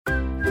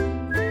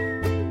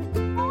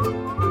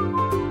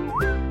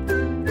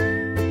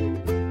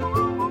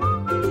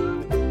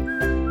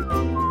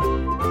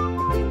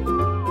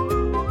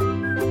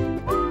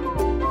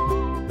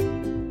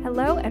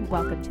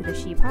welcome to the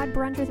She Pod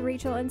Brunch with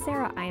Rachel and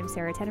Sarah. I am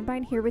Sarah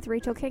Tenenbein here with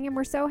Rachel King, and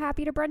we're so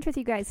happy to brunch with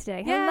you guys today.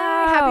 Yay! Hello!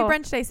 Happy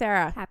brunch day,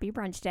 Sarah. Happy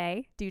brunch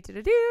day. Do.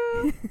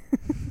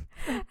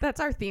 That's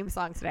our theme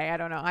song today. I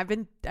don't know. I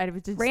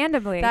was just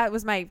Randomly. That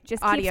was my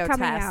just audio keeps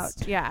coming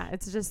test. out. Yeah,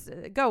 it's just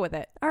go with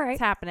it. All right. It's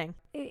happening.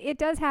 It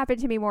does happen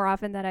to me more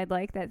often than I'd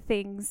like, that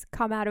things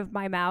come out of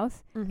my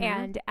mouth,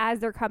 and as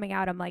they're coming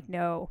out, I'm like,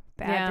 no,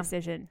 bad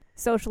decision.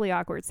 Socially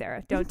awkward,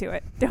 Sarah. Don't do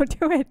it. Don't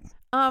do it.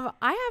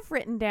 I have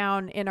written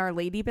down in our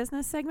lady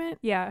business segment,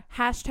 Yeah.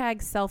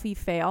 #selfie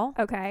fail.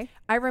 Okay.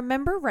 I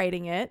remember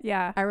writing it.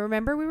 Yeah. I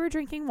remember we were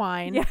drinking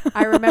wine. Yeah.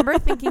 I remember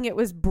thinking it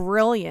was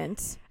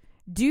brilliant.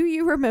 Do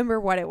you remember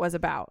what it was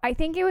about? I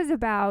think it was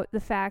about the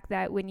fact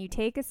that when you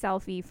take a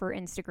selfie for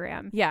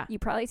Instagram, Yeah. you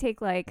probably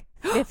take like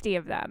 50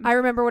 of them. I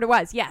remember what it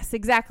was. Yes,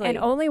 exactly. And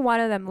only one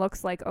of them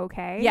looks like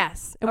okay.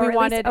 Yes. And Or we at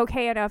wanted least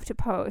okay enough to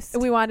post.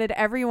 We wanted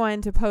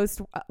everyone to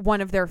post one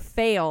of their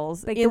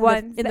fails Like in the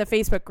ones the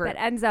Facebook group. that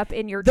ends up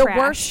in your The trash.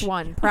 worst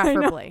one,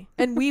 preferably.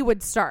 And we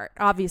would start.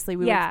 Obviously,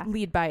 we Yeah. would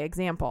lead by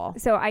example.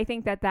 So I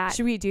think that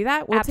Should we do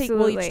that? We'll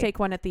Absolutely. each take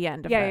one at the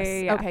end of Yeah,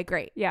 this. yeah. Okay,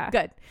 great. Yeah.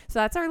 Good. So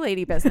that's our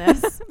lady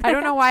business. I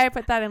don't know why I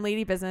put that in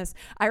lady business.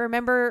 I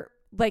remember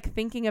like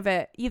thinking of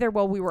it either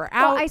while we were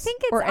out I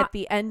think it's or at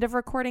the end of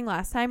recording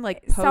last time,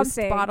 like post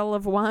something. bottle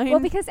of wine.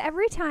 Well, because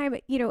every time,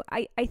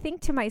 I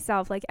think to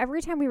myself, like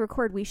every time we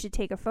record, we should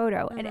take a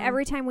photo. And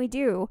every time we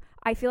do,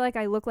 I feel like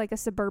I look like a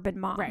suburban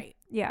mom. Right.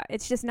 Yeah.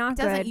 It's just not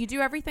doesn't good. you do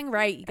everything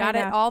right. You got I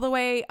it know. all the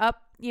way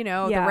up, the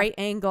Yeah. right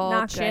angle,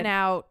 Not chin good.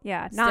 out.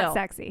 Yeah. Still. Not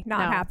sexy.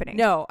 Not No. happening.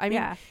 No, I mean,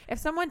 Yeah. if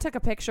someone took a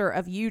picture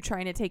of you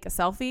trying to take a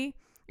selfie,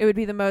 it would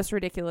be the most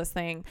ridiculous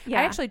thing. Yeah.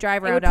 I actually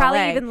drive It around would probably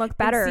LA even look and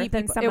better see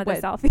than people- some it of the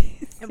would.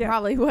 selfies. It Yeah.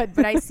 probably would,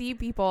 but I see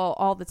people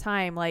all the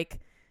time like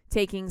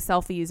taking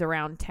selfies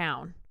around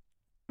town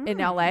in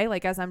LA,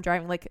 like as I'm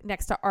driving, like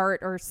next to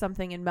art or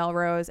something in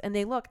Melrose, and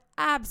they look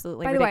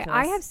absolutely By the way,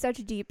 ridiculous. I have such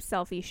deep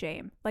selfie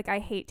shame. Like I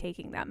hate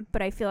taking them,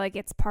 but I feel like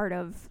it's part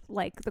of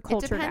like the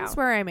culture It depends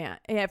now. where I'm at.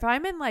 If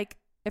I'm at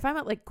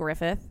like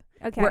Griffith,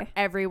 Okay. where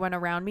everyone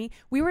around me,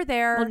 we were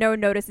there. Well, no one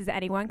notices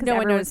anyone because No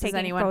one everyone's notices taking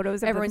anyone.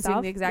 photos of Everyone's doing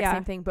themselves. the exact Yeah.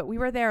 same thing. But we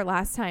were there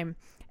last time,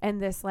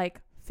 and this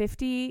like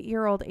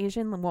 50-year-old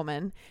Asian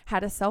woman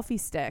had a selfie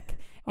stick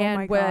Oh my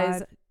and was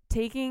God.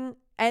 taking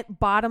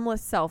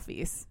bottomless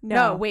selfies.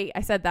 No. Wait,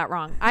 I said that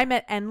wrong. I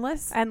meant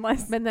endless.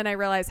 Endless. And then I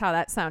realized how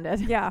that sounded.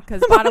 Yeah.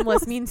 Because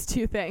bottomless means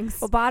two things.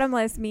 Well,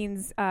 bottomless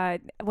means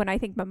when I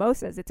think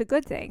mimosas, it's a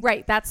good thing.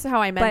 Right. That's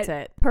how I meant But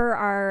it. Per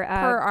our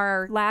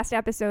Per last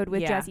episode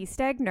with Yeah. Jesse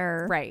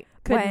Stegner, right.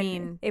 Could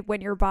mean when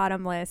you're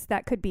bottomless,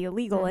 that could be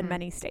illegal in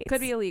many states.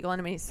 could be illegal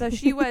in many. So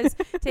she was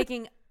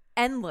taking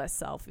endless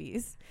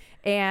selfies,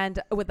 and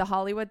with the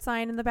Hollywood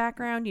sign in the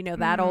background,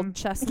 that old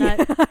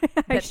chestnut.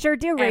 I that sure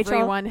do, Rachel.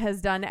 Everyone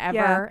has done ever,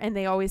 Yeah. and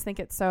they always think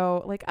it's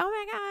so like, oh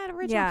my God,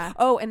 original. Yeah.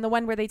 Oh, and the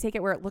one where they take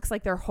it where it looks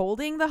like they're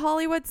holding the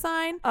Hollywood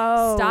sign.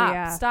 Oh, stop,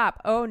 yeah.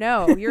 stop. Oh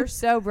no, you're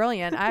so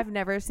brilliant. I've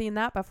never seen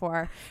that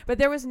before. But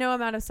there was no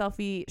amount of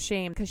selfie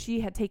shame because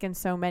she had taken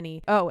so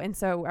many. Oh, and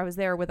so I was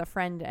there with a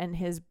friend and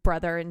his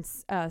brother and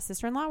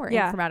sister-in-law were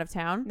in from out of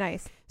town.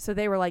 Nice. So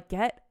they were like,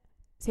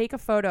 take a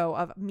photo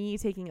of me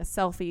taking a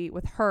selfie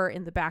with her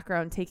in the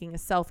background, taking a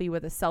selfie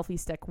with a selfie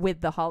stick with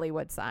the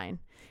Hollywood sign.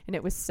 And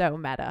it was so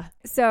meta.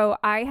 So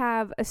I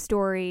have a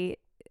story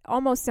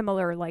almost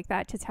similar like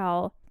that to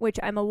tell, which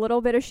I'm a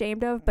little bit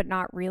ashamed of, but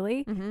not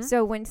really.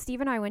 So when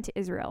Steve and I went to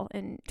Israel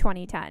in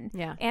 2010,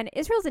 Yeah. and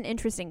Israel's an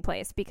interesting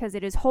place because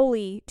it is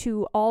holy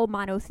to all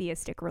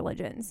monotheistic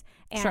religions.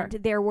 And Sure.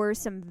 there were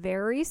some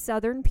very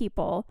southern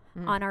people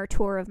on our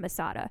tour of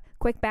Masada.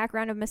 Quick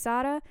background of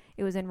Masada.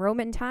 It was in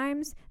Roman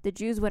times. The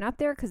Jews went up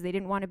there because they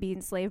didn't want to be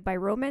enslaved by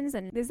Romans.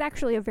 And it's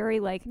actually a very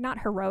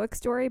not heroic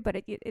story, but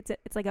it's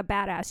like a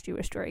badass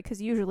Jewish story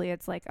because usually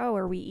it's like, oh,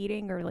 are we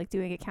eating or like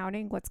doing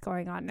accounting? What's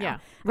going on now? Yeah.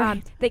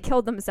 Right. They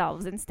killed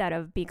themselves instead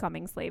of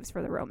becoming slaves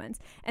for the Romans.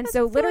 And I so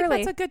feel like literally,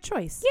 that's a good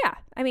choice. yeah,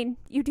 I mean,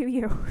 you do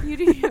you. You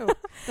do you.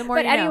 The more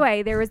But you know.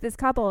 anyway, there was this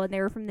couple and they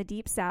were from the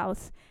deep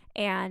south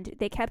and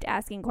they kept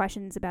asking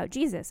questions about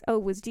Jesus. Oh,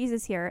 was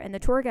Jesus here? And the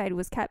tour guide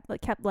was kept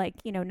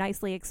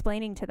nicely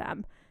explaining to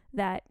them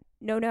that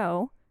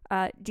no,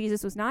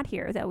 Jesus was not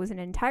here. That was an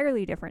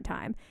entirely different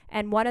time.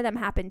 And one of them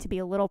happened to be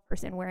a little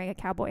person wearing a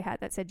cowboy hat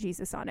that said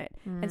Jesus on it.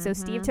 And so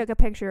Steve took a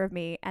picture of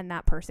me and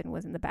that person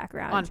was in the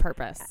background. On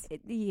purpose.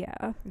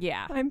 Yeah.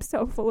 Yeah. I'm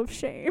so full of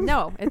shame.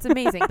 No, it's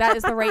amazing. That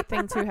is the right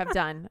thing to have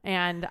done.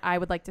 And I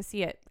would like to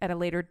see it at a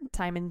later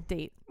time and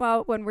date.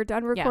 Well, when we're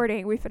done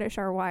recording, we finish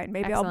our wine.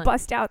 Maybe Excellent. I'll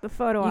bust out the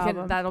photo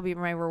album. That'll be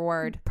my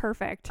reward.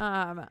 Perfect.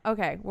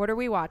 Okay. What are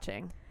we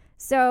watching?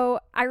 So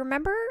I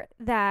remember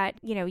that,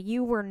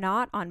 you were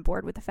not on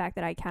board with the fact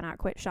that I cannot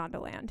quit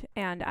Shondaland.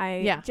 And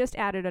I just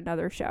added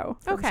another show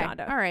from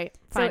Shonda. All right.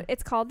 Fine. So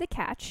it's called The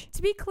Catch.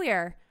 To be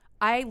clear,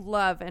 I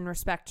love and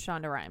respect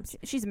Shonda Rhimes.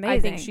 She's amazing. I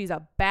think she's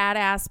a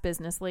badass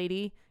business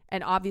lady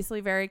and obviously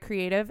very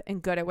creative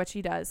and good at what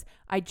she does.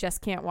 I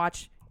just can't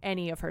watch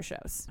any of her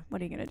shows.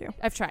 What are you going to do?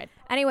 I've tried.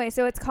 Anyway,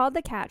 so it's called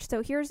The Catch.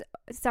 So here's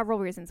several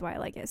reasons why I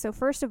like it. So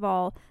first of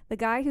all, the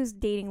guy who's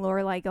dating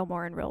Lorelai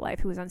Gilmore in real life,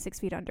 who was on 6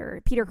 Feet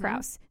Under, Peter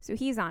Krause. So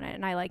he's on it,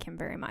 and I like him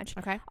very much.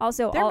 Okay.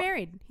 Also, they're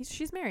married.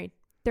 She's married.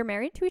 They're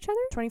married to each other?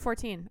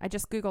 2014. I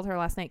just Googled her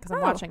last night because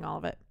I'm watching all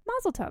of it.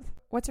 Mazel tov.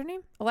 What's her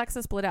name?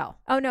 Alexis Bledel.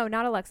 Oh, no,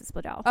 not Alexis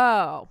Bledel.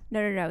 Oh.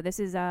 No. This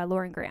is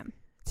Lauren Graham.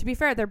 To be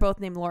fair, they're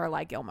both named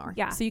Lorelai Gilmore.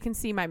 Yeah. So you can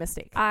see my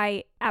mistake.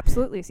 I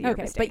absolutely see your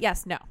mistake. But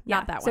yes, no,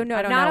 not that one. So no,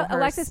 I don't not know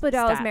Alexis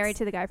Bledel stats. is married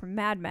to the guy from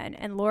Mad Men,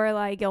 and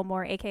Lorelai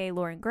Gilmore, a.k.a.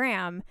 Lauren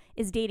Graham,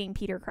 is dating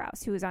Peter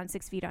Krause, who was on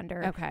 6 Feet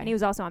Under. Okay. And he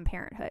was also on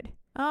Parenthood.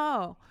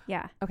 Oh.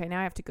 Yeah. Okay, now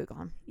I have to Google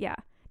him. Yeah.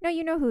 No,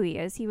 you know who he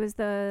is. He was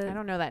I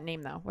don't know that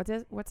name though. What's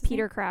his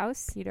Peter name?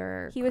 Krause.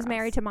 Peter. He was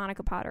married to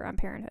Monica Potter on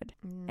Parenthood,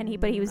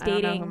 but he was dating.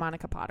 I don't know who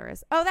Monica Potter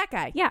is. Oh, that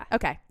guy. Yeah.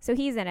 Okay. So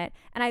he's in it,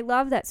 and I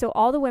love that. So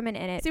all the women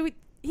in it. So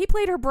he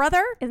played her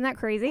brother. Isn't that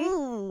crazy?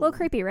 Ooh. A little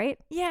creepy, right?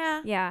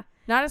 Yeah. Yeah.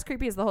 Not as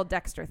creepy as the whole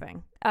Dexter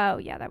thing. Oh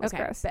yeah, that was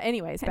okay. gross. But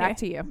anyways, back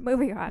to you.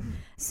 Moving on.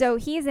 So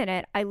he's in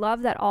it. I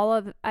love that all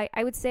of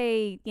I would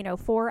say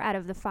 4 out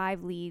of the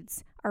 5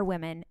 leads are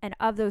women, and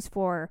of those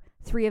 4,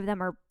 3 of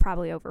them are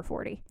probably over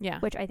 40. Yeah.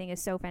 Which I think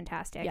is so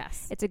fantastic.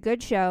 Yes. It's a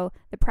good show.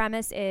 The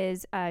premise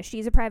is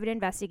she's a private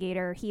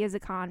investigator, he is a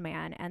con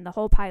man, and the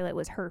whole pilot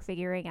was her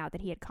figuring out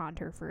that he had conned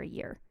her for a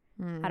year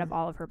out of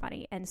all of her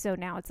money. And so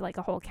now it's like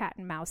a whole cat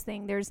and mouse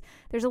thing. There's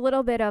a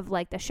little bit of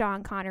like the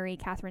Sean Connery,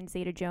 Catherine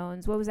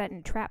Zeta-Jones. What was that?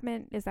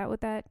 Entrapment? Is that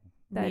what that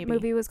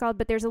movie was called?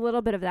 But there's a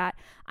little bit of that.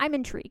 I'm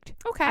intrigued.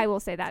 Okay. I will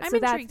say that. I'm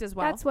intrigued as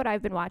well. That's what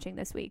I've been watching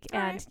this week. All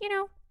and,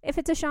 right. If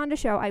it's a Shonda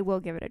show, I will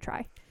give it a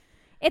try.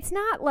 It's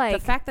not like... The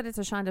fact that it's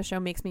a Shonda show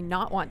makes me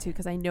not want to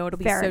because I know it'll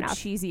be so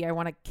cheesy. I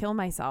want to kill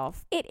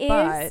myself. It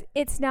is.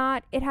 It's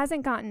not... It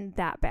hasn't gotten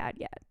that bad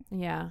yet.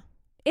 Yeah.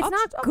 It's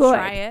I'll good.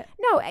 Try it.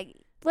 No,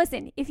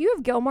 listen, if you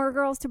have Gilmore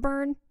Girls to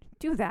burn,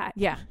 do that.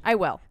 Yeah, I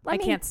will. I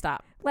can't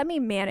stop. Let me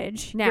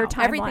manage now, your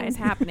timeline. Everything's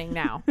happening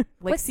now. Like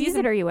what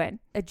season are you in?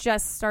 It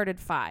just started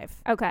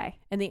 5. Okay.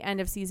 And the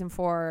end of season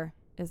 4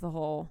 is the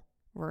whole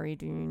Rory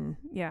Dean.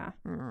 Yeah.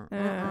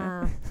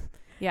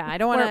 Yeah, I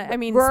don't want to... I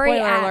mean, Rory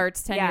spoiler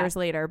alerts 10 years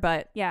later,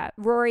 but... Yeah,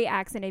 Rory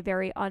acts in a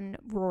very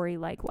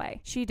un-Rory-like way.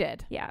 She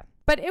did. Yeah.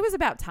 But it was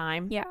about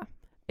time. Yeah.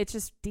 It's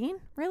just, Dean?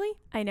 Really?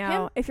 I know.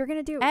 Him? If you're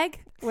going to do...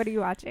 Egg? What are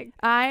you watching?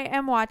 I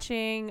am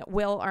watching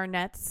Will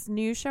Arnett's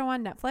new show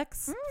on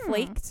Netflix,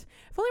 Flaked.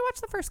 I've only watched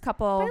the first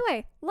couple. By the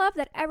way, love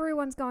that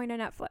everyone's going to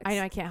Netflix. I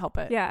know, I can't help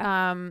it.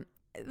 Yeah.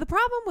 The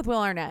problem with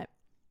Will Arnett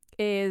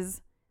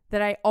is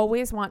that I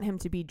always want him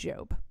to be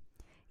Job.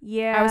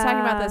 Yeah. I was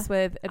talking about this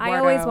with Eduardo. I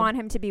always want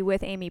him to be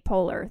with Amy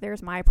Poehler.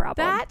 There's my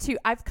problem. That too.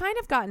 I've kind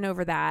of gotten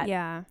over that.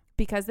 Yeah.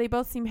 Because they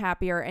both seem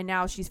happier, and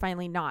now she's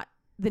finally not.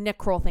 The Nick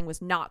Kroll thing was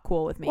not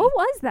cool with me. What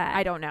was that?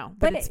 I don't know.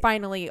 But it's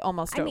finally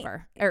almost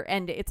over.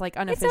 It's like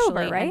unofficially it's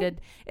over, right?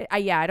 ended.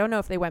 I don't know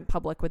if they went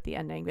public with the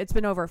ending. It's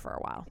been over for a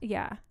while.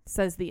 Yeah.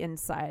 Says the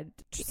Inside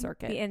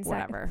Circuit. The Inside.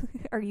 Whatever.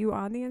 Are you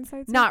on the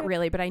Inside Circuit? Not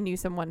really, but I knew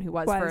someone who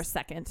was for a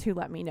second who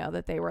let me know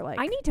that they were like,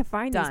 I need to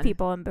find these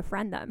people and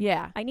befriend them.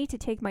 Yeah. I need to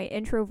take my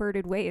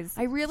introverted ways.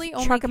 I really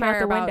only chuck them care out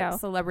the about window.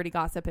 celebrity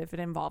gossip if it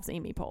involves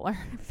Amy Poehler.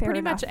 Fair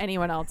enough. Much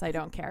anyone else I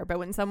don't care. But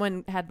when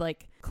someone had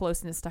like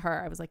closeness to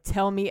her, I was like,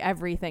 tell me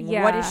everything.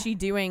 Yeah. What is she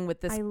doing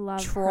with this I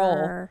love troll?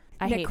 Her.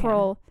 I Nick hate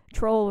Kroll. him.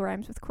 Troll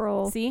rhymes with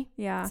Kroll. See?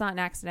 Yeah. It's not an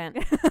accident.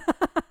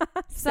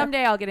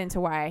 Someday I'll get into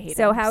why I hate him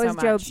so how is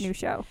much. Job's new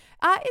show?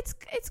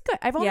 It's good.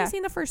 I've only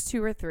seen the first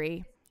 2 or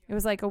 3. It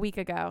was like a week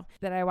ago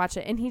that I watched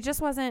it, and he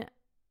just wasn't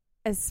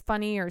as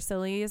funny or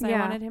silly as I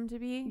wanted him to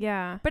be.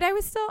 Yeah. But I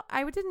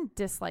didn't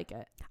dislike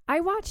it. I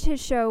watched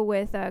his show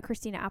with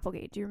Christina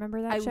Applegate. Do you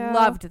remember that show? I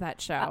loved that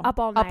show. Up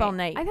All Night. Up All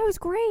Night. I thought it was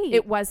great.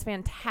 It was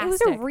fantastic.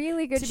 It was a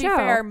really good show. To be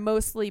fair,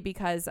 mostly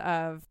because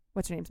of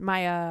what's her name?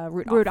 Maya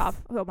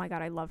Rudolph. Oh my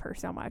God, I love her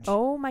so much.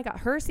 Oh my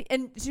God,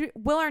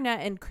 Will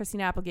Arnett and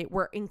Christina Applegate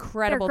were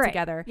incredible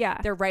together.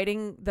 Yeah, their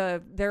writing,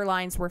 their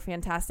lines were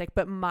fantastic.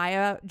 But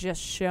Maya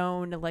just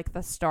shone like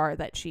the star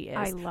that she is.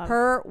 I love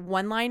her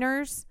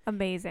one-liners.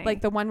 Amazing.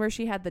 Like the one where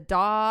she had the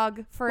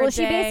dog for a day. Well,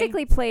 she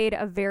basically played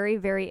a very,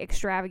 very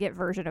extravagant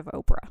version of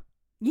Oprah.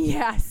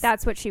 Yes,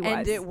 that's what she was,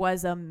 and it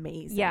was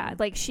amazing. Yeah,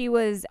 like she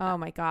was. Oh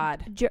my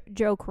God,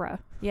 Jokra.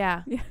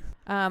 Yeah.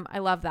 I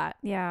love that.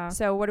 Yeah.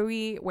 So what are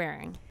we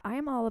wearing? I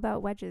am all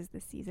about wedges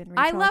this season,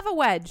 Rachel. I love a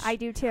wedge. I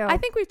do too. I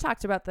think we've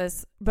talked about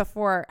this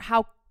before,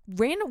 how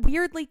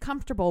weirdly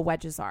comfortable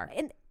wedges are.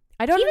 And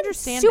I don't even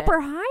understand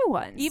super high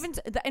ones. Even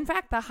in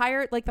fact, the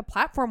higher, like the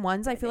platform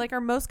ones, I feel like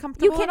are most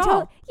comfortable. You can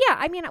tell. Yeah,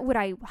 I mean, would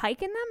I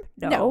hike in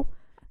them? No.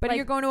 But like,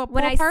 you're going to a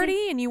pool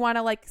party and you want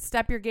to like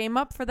step your game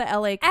up for the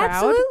LA crowd.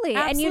 Absolutely.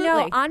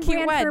 And on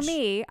cute brand wedge. for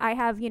me, I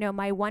have,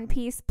 my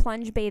one-piece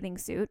plunge bathing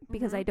suit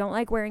because I don't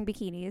like wearing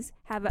bikinis.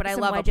 But I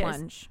love wedges. a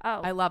plunge. Oh,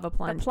 I love a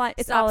plunge.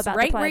 It's all about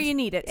right the plunge. where you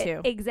need it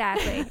to.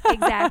 Exactly.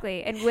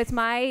 Exactly. And with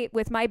my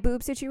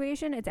boob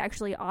situation, it's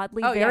actually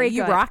oddly very good.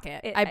 You rock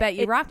it. I bet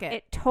you rock it.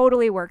 It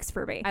totally works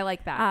for me. I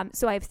like that.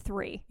 So I have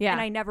 3. Yeah. And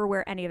I never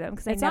wear any of them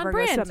because I it's never on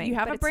brand. go swimming. You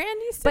have a brand,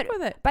 you stick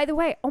with it. By the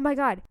way, oh my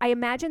God, I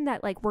imagine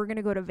that like we're going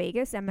to go to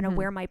Vegas I'm going to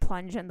wear my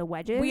plunge and the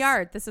wedges. We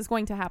are. This is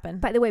going to happen.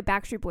 By the way,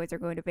 Backstreet Boys are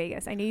going to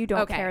Vegas. I know you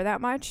don't care that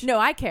much. No,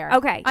 I care.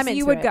 Okay, I'm so into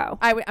you would it. go.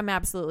 I'm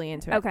absolutely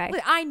into it. Okay.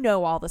 I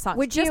know all the songs.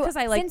 Would just you- because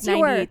I like since you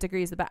 98 were-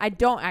 Degrees the best. I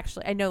don't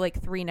actually. I know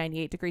like 3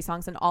 98 Degree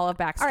songs and all of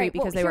Backstreet right,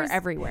 well, because they were here's-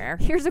 everywhere.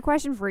 Here's a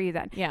question for you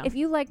then. Yeah. If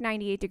you like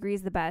 98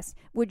 Degrees the best,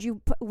 would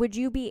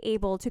you be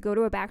able to go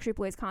to a Backstreet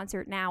Boys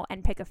concert now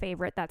and pick a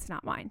favorite that's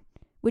not mine?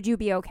 Would you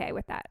be okay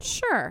with that?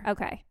 Sure.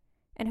 Okay.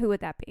 And who would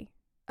that be?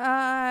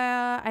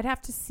 I'd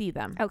have to see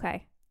them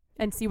Okay.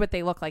 and see what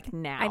they look like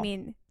now. I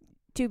mean,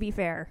 to be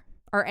fair,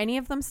 are any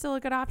of them still a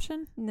good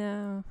option?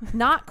 no.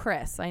 Not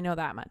Chris. I know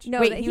that much. No,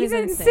 Wait, that he he's was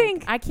in in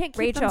sync. I can't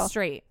keep them Rachel.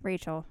 straight.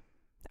 Rachel.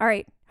 All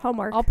right.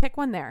 Homework. I'll pick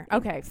one there.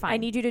 Okay, fine. I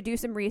need you to do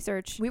some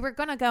research. We were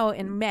gonna go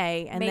in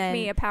May, and Make then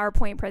me a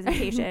PowerPoint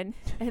presentation.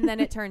 and then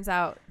it turns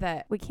out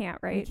that We can't,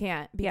 we right?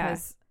 can't Yeah.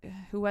 because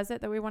who was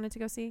it that we wanted to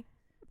go see?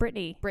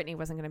 Brittany. Brittany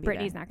wasn't going to be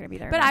Brittany's there. not going to be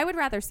there. But no. I would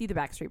rather see the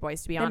Backstreet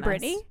Boys, to be Than honest.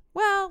 Brittany?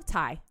 Well,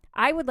 Ty.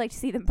 I would like to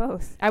see them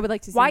both. I would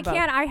like to see Why them both.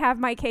 can't I have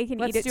my cake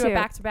and Let's eat it do too? it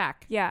back to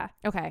back. Yeah.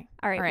 Okay.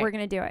 All right, All right. we're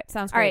going to do it.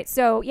 Sounds All great. right,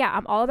 so yeah,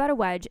 I'm all about a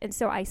wedge. And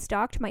so I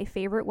stocked my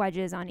favorite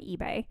wedges on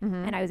eBay,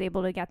 Mhm. and I was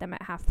able to get them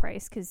at half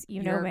price because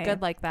you know You're me.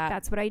 good like that.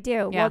 That's what I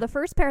do. Yeah. Well, the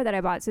first pair that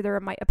I bought, so there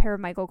were a pair of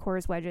Michael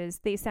Kors wedges.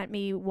 They sent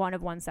me one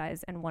of one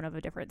size and one of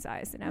a different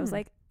size. And I was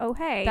like, oh,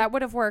 hey. That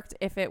would have worked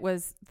if it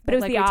was, But it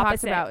was like the we talked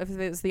opposite. about, if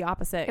it was the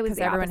opposite. It was because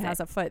the everyone opposite. has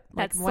a foot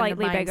That's like one of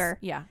slightly mine's- bigger.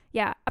 Yeah.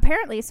 Yeah,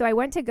 apparently. So I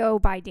went to go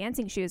buy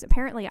dancing shoes.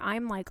 Apparently,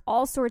 I'm like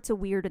all sorts of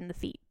weird in the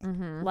feet.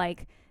 Mm-hmm.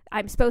 Like,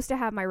 I'm supposed to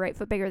have my right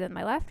foot bigger than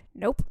my left.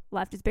 Nope.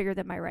 Left is bigger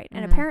than my right.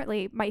 And Mhm.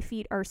 apparently, my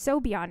feet are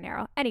so beyond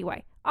narrow.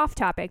 Anyway, off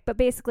topic, but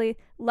basically,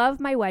 love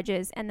my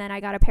wedges. And then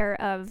I got a pair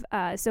of,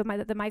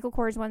 the Michael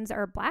Kors ones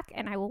are black,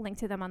 and I will link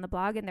to them on the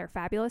blog, and they're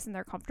fabulous and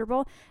they're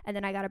comfortable. And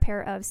then I got a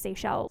pair of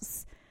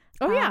Seychelles.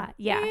 Oh, yeah.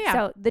 Yeah.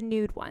 So the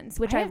nude ones,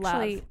 which I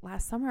actually, love.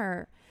 last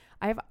summer,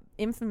 I've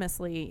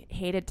infamously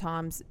hated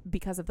Toms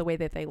because of the way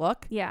that they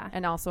look. Yeah.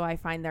 And also, I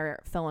find their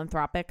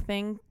philanthropic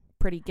thing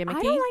pretty gimmicky.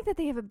 I don't like that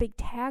they have a big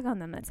tag on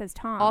them that says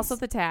Tom's. Also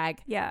the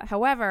tag. Yeah.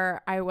 However,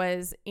 I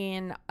was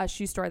in a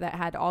shoe store that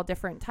had all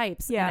different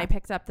types. Yeah. And I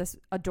picked up this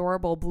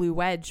adorable blue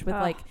wedge with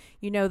Ugh.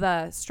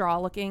 the straw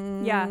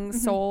looking Yeah.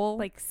 sole.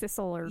 Like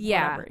Sissel or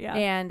yeah. whatever. Yeah.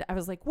 And I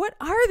was like, what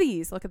are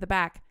these? Look at the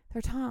back.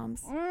 They're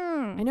Toms.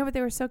 Mm. I know, but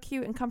they were so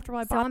cute and comfortable.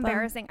 I So bought them.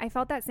 embarrassing. I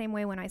felt that same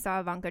way when I saw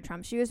Ivanka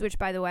Trump shoes, which,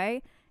 by the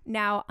way,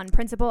 now on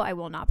principle, I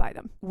will not buy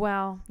them.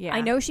 Well, yeah.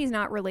 I know she's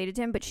not related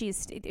to him, but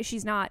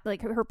she's not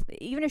like her.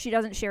 Even if she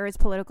doesn't share his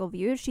political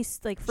views, she's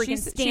like freaking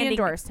standing. She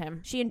endorsed him.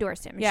 She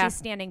endorsed him. Yeah. She's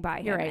standing by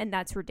him, You're right. and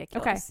that's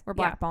ridiculous. Okay. We're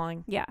Yeah.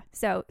 blackballing. Yeah.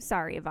 So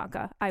sorry,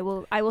 Ivanka. I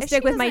will If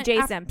stick she with my doesn't J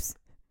af- Simps.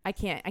 I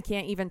can't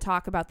even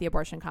talk about the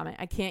abortion comment.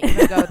 I can't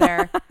even go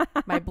there.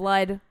 My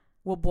blood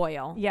will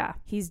boil. Yeah.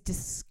 He's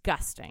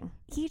disgusting.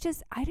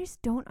 I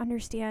just don't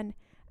understand.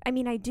 I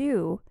mean, I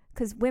do,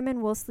 because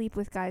women will sleep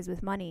with guys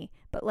with money,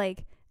 but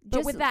like.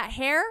 But with that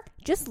hair,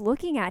 just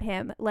looking at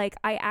him, like,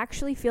 I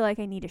actually feel like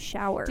I need a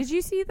shower. did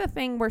you see the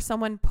thing where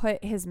someone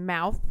put his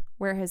mouth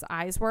where his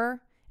eyes were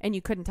and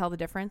you couldn't tell the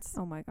difference?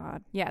 Oh my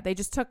God. Yeah, they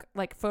just took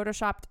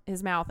photoshopped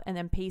his mouth and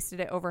then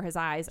pasted it over his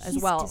eyes as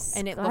He's well.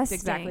 And it looked disgusting.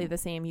 exactly the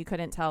same. You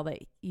couldn't tell that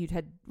you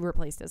had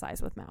replaced his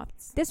eyes with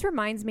mouths. This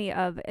reminds me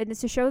of, and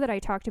it's a show that I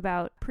talked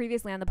about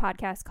previously on the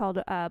podcast called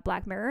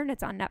Black Mirror, and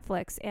it's on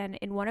Netflix. And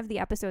in one of the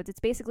episodes, it's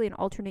basically an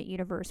alternate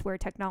universe where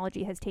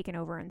technology has taken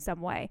over in some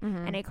way.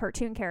 Mhm. And a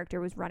cartoon character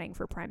was running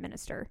for Prime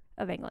Minister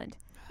of England,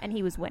 and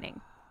he was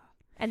winning.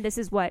 And this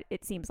is what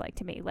it seems like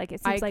to me. Like,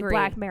 it seems like agree.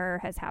 Black Mirror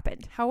has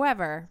happened.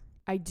 However,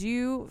 I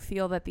do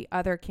feel that the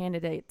other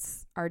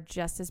candidates are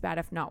just as bad,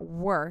 if not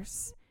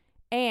worse.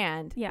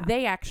 And Yeah.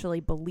 they actually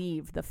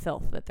believe the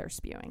filth that they're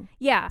spewing.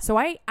 Yeah. So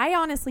I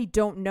honestly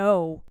don't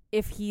know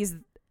if he's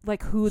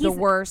who the He's-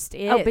 worst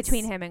is. Oh,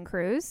 between him and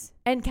Cruz?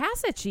 And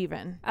Kasich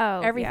even.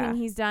 Oh, Everything yeah.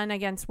 he's done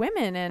against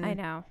women. And I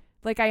know.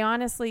 I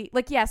honestly,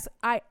 yes,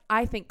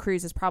 I think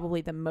Cruz is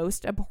probably the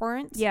most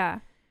abhorrent. Yeah.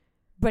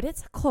 But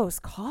it's a close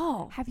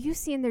call. Have you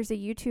seen there's a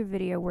YouTube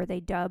video where they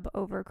dub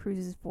over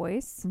Cruz's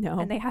voice? No.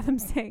 And they have him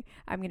say,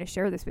 I'm going to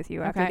share this with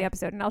you after Okay. the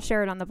episode, and I'll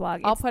share it on the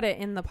blog. I'll It's- put it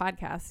in the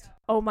podcast.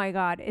 oh my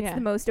God. It's Yeah. the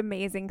most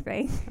amazing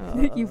thing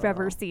that you've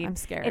ever seen. I'm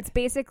scared. It's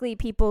basically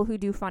people who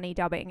do funny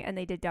dubbing, and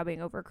they did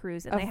dubbing over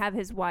Cruz, and Of- they have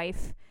his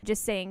wife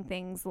just saying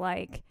things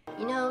like,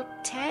 You know,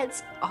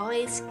 Ted's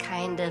always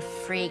kind of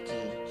freaky.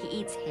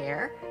 He eats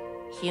hair,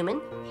 human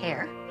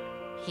hair.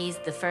 He's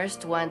the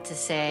first one to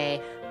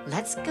say,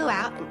 let's go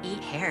out and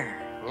eat hair.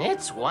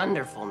 It's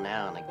wonderful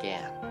now and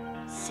again.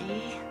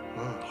 See?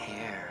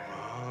 Hair.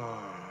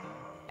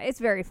 it's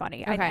very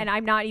funny. Okay. And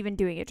I'm not even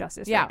doing it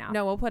justice yeah, right now.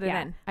 no, we'll put it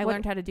Yeah. in. I What-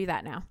 learned how to do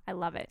that now. I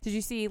love it. Did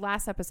you see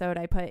last episode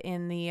I put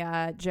in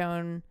the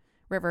Joan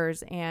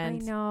Rivers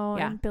and I know.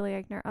 yeah. And Billy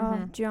Eichner. Oh,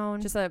 Mhm.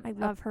 Joan. just I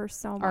love her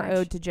so much. our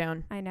ode to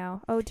Joan. I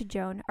know. Ode to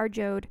Joan. Our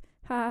Jode.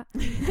 Huh?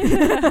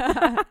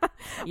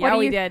 Yeah,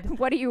 we did.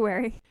 What are you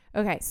wearing?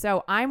 Okay,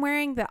 so I'm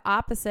wearing the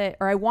opposite,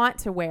 or I want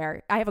to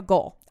wear. I have a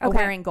goal, a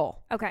wearing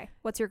goal. Okay,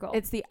 what's your goal?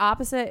 It's the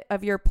opposite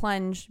of your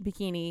plunge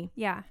bikini.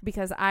 Yeah.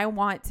 Because I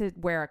want to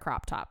wear a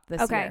crop top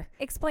this year.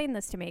 Explain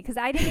this to me, because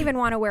I didn't even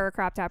want to wear a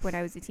crop top when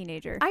I was a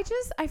teenager.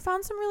 I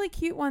found some really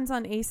cute ones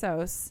on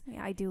ASOS.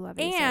 Yeah, I do love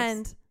ASOS.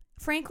 And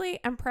frankly,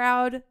 I'm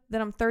proud that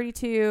I'm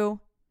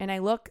 32 and I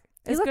look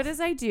as good as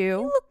I do.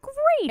 You look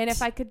great. And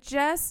if I could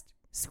just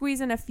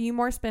squeeze in a few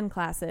more spin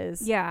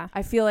classes, yeah,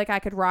 I feel like I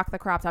could rock the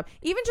crop top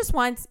even just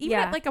once, even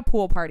at like a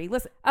pool party.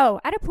 Listen,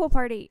 at a pool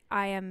party,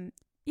 I am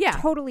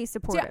totally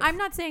supportive. So I'm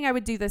not saying I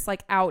would do this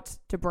like out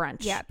to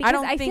brunch. Yeah, I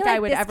don't think I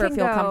would ever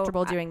feel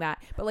comfortable doing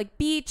that. But like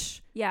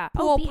beach,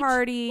 pool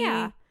party,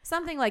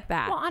 something like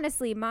that. Well,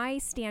 honestly, my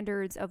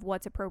standards of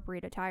what's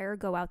appropriate attire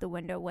go out the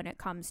window when it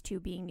comes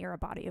to being near a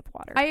body of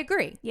water. I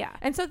agree. Yeah.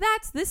 And so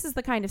this is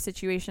the kind of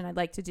situation I'd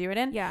like to do it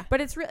in. Yeah. But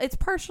it's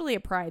partially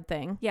a pride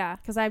thing. Yeah.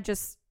 Because I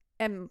just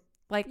am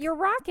like, you're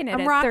rocking it.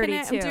 I'm at rocking 32.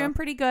 it. I'm doing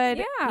pretty good.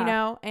 Yeah. You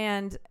know,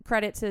 and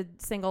credit to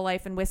Single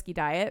Life and Whiskey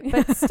Diet.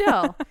 But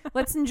still,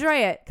 let's enjoy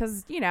it.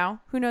 Because, you know,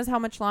 who knows how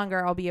much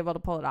longer I'll be able to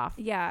pull it off.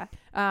 Yeah.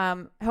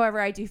 However,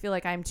 I do feel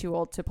like I'm too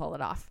old to pull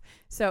it off.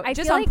 So I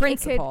just feel on like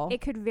principle,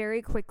 it could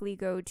very quickly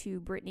go to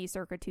Britney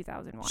circa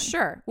 2001.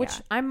 Sure, which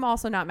I'm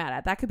also not mad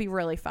at. That could be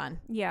really fun.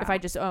 Yeah, if I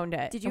just owned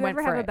it. Did you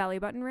ever have a belly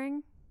button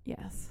ring?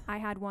 Yes, I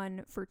had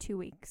one for 2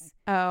 weeks.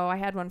 Oh, I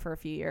had one for a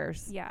few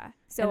years. Yeah.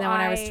 So and then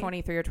when I was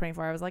 23 or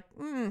 24, I was like,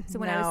 so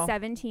when I was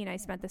 17, I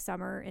spent the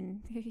summer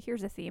and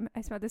here's a theme.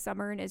 I spent the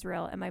summer in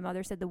Israel, and my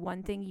mother said the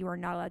one thing you are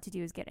not allowed to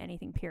do is get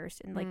anything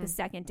pierced. And like the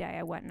second day,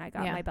 I went and I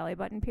got my belly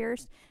button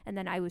pierced, and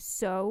then I was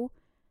so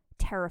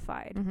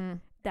terrified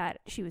that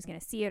she was going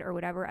to see it or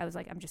whatever. I was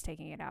like, I'm just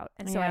taking it out.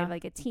 And so I have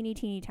like a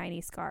teeny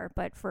tiny scar,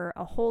 but for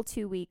a whole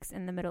 2 weeks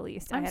in the Middle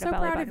East, I had a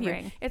belly button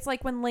ring. It's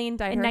like when Lane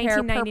dyed in her hair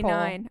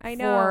 1999. purple I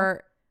know.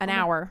 for an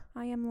hour.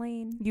 I am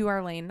Lane. You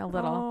are Lane a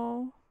little.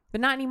 Oh.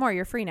 But not anymore.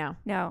 You're free now.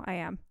 No, I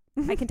am.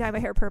 I can dye my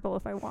hair purple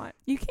if I want.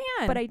 You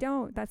can. But I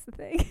don't. That's the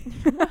thing.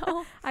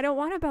 Well, I don't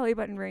want a belly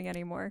button ring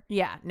anymore.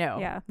 Yeah, no.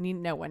 Yeah.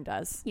 No one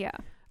does. Yeah.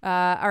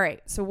 All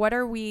right. So what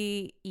are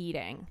we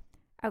eating?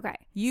 Okay.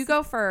 You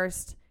go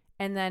first,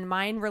 and then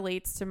mine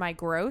relates to my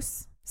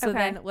gross. So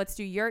then let's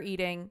do your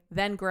eating,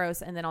 then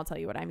gross, and then I'll tell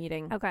you what I'm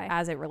eating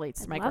as it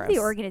relates to my gross. I love the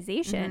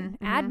organization.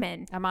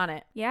 Admin. I'm on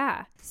it.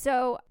 Yeah.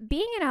 So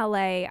being in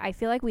LA, I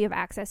feel like we have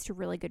access to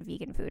really good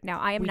vegan food. Now,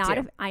 I'm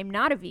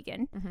not a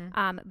vegan,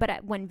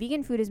 but when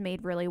vegan food is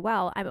made really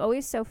well, I'm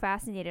always so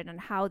fascinated on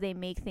how they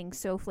make things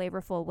so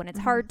flavorful when it's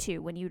hard to,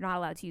 when you're not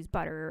allowed to use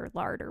butter or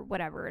lard or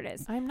whatever it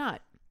is. I'm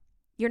not.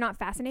 You're not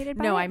fascinated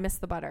by it? No, I miss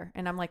the butter.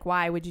 And I'm like,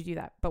 why would you do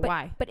that? But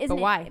why? But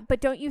why?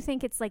 But don't you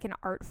think it's like an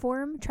art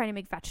form, trying to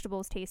make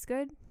vegetables taste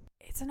good?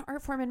 It's an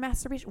art form in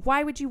masturbation.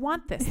 Why would you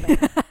want this thing?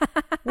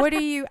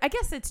 I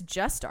guess it's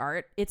just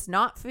art. It's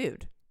not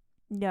food.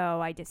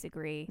 No, I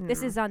disagree.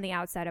 This is on the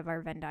outside of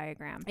our Venn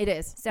diagram. It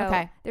is.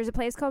 So there's a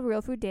place called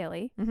Real Food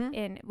Daily,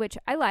 in which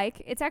I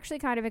like. It's actually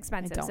kind of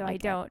expensive, I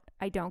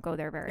don't go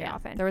there very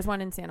often. There was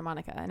one in Santa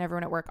Monica, and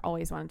everyone at work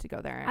always wanted to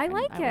go there. I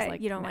like it.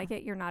 Like, you don't like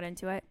it? You're not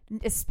into it?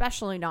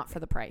 Especially not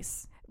for the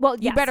price. Well,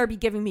 you better be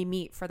giving me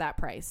meat for that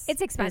price.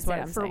 It's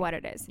expensive for what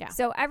it is. Yeah.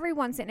 So every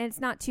once in, and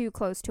it's not too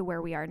close to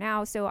where we are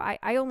now. So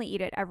I only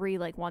eat it every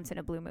like once in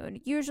a blue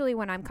moon. Usually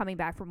when I'm coming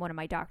back from one of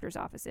my doctor's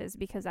offices,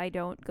 because I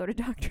don't go to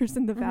doctors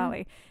in the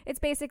Valley. It's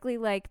basically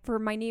like for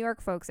my New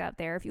York folks out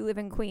there, if you live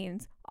in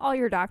Queens, all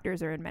your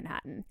doctors are in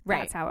Manhattan.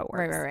 Right. That's how it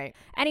works. Right.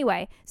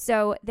 Anyway,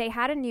 so they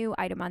had a new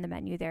item on the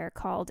menu there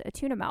called a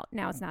tuna melt.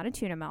 Now it's not a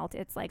tuna melt.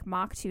 It's like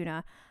mock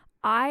tuna.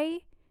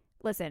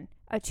 Listen,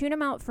 a tuna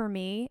melt for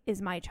me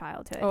is my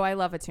childhood. Oh, I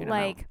love a tuna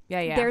melt.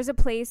 Yeah. There's a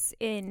place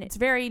in... It's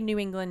very New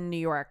England, New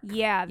York.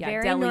 Yeah,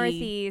 very Delhi.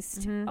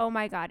 Northeast. Oh,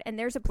 my God. And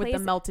there's a place...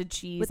 With the melted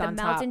cheese on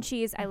top. Melted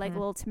cheese. I like a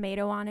little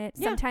tomato on it.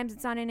 Yeah. Sometimes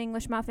it's on an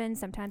English muffin.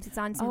 Sometimes it's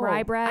on some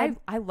rye bread.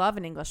 I love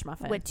an English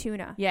muffin. With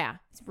tuna. Yeah.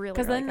 It's really,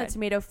 because really then good. The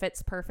tomato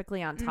fits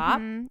perfectly on top.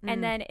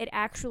 And then it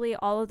actually,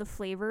 all of the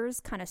flavors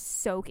kind of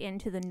soak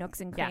into the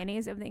nooks and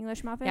crannies of the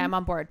English muffin. Yeah, I'm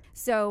on board.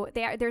 So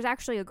there's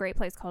actually a great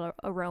place called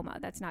Aroma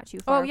that's not too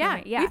far from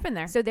me. Yeah, we've been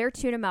there. So their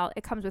tuna melt,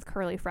 it comes with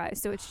curly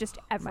fries. So it's just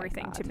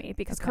everything to me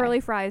because curly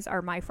fries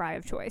are my fry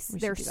of choice.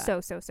 They're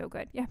so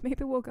good. Yeah,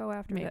 maybe we'll go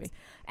after this.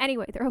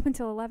 Anyway, they're open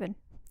till 11.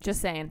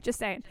 Just saying.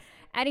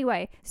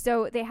 Anyway,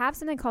 so they have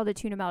something called a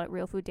tuna melt at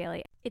Real Food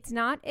Daily. It's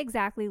not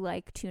exactly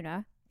like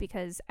tuna,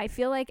 because I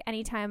feel like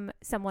anytime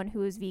someone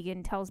who is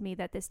vegan tells me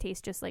that this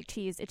tastes just like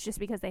cheese, it's just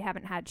because they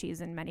haven't had cheese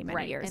in many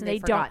years. And they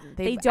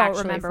don't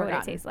remember what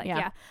it tastes like.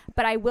 Yeah.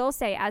 But I will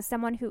say, as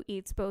someone who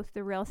eats both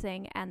the real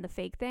thing and the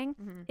fake thing,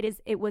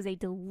 it was a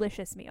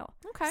delicious meal.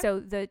 Okay. So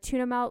the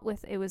tuna melt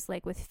with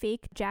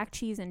fake jack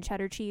cheese and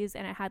cheddar cheese,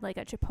 and it had like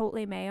a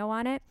chipotle mayo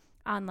on it,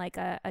 on like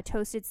a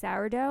toasted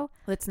sourdough.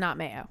 It's not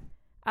mayo.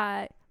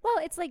 Well,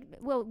 it's like,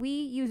 we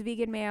use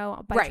vegan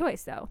mayo by Right.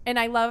 choice, though. And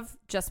I love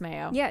Just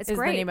Mayo. Yeah, it's is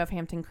great. the name of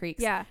Hampton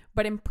Creek's. Yeah.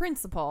 But in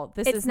principle,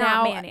 this It's is not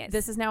now mayonnaise.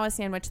 this is now a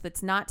sandwich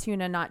that's not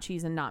tuna, not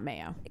cheese, and not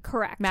mayo,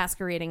 Correct.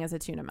 masquerading as a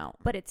tuna melt.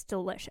 But it's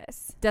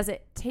delicious. Does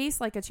it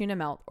taste like a tuna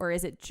melt, or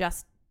is it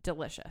just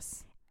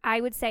delicious? I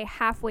would say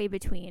halfway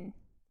between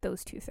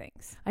those two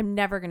things. I'm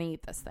never going to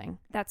eat this thing,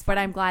 That's but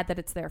fine. I'm glad that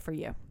it's there for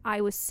you.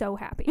 I was so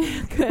happy.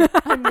 Good.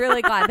 I'm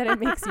really glad that it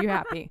makes you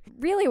happy.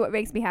 Really, what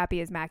makes me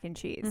happy is mac and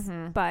cheese.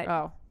 Mhm. But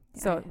Oh,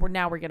 so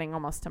Yeah. we're getting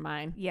almost to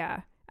mine.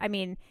 yeah, I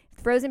mean,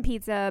 frozen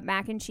pizza,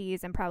 mac and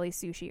cheese, and probably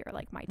sushi are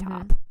like my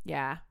top. Mhm.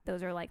 Yeah.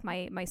 Those are like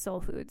my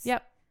soul foods.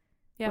 Yep.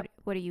 Yep.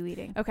 What are you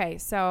eating? Okay,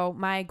 so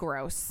my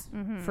gross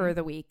Mhm. for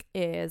the week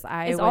is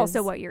is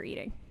also what you're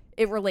eating.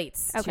 it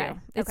relates Okay,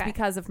 to. It's okay.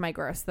 because of my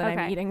gross that I'm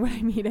Okay. eating what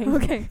I'm eating.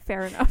 Okay,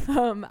 fair enough.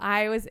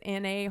 I was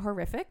in a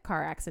horrific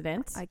car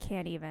accident. I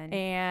can't even.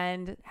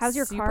 And How's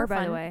your super car, by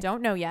the fun. way?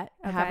 Don't know yet.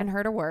 I Okay. haven't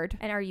heard a word.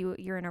 And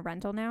you're in a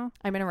rental now?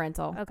 I'm in a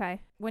rental.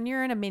 Okay. When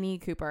you're in a Mini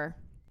Cooper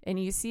and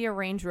you see a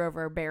Range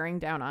Rover bearing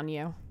down on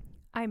you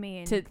I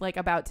mean, to like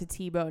about to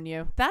T-bone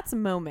you, that's a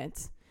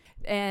moment.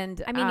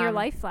 And your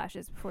life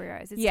flashes before your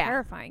eyes. It's yeah.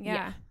 terrifying.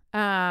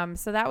 Yeah.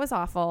 So that was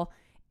awful.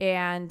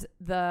 And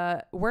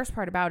the worst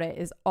part about it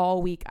is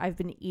all week I've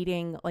been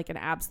eating like an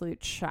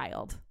absolute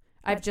child.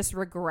 I've just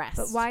regressed.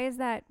 But why is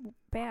that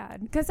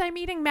bad? Because I'm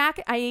eating I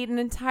ate an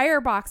entire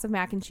box of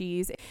mac and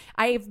cheese.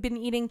 I've been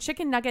eating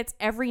chicken nuggets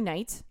every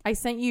night. I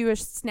sent you a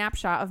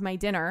snapshot of my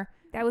dinner.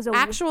 That was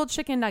Actual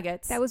chicken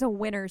nuggets. That was a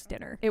winner's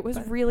dinner. It was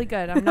really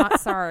good. I'm not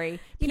sorry.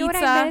 You know what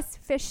I miss?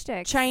 Fish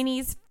sticks.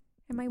 Chinese,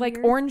 Am I like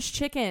weird? orange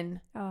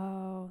chicken.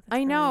 Oh, that's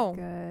I know. really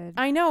good.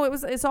 I know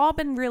it's all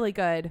been really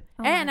good.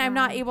 Oh my And I'm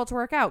not God. able to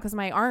work out because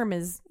my arm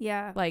is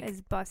Yeah, like,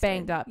 it's busted.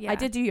 banged up. Yeah. I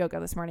did do yoga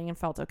this morning and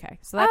felt okay.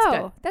 So that's oh,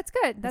 good. that's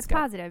good. That's good.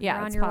 positive. Yeah,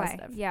 You're on it's your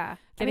positive. way. Yeah.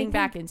 Getting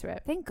back thank, into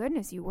it. Thank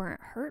goodness you weren't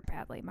hurt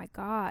badly. My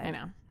God. I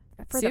know.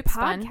 For Soup's the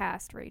fun.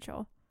 podcast,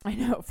 Rachel. I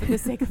know. For the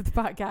sake of the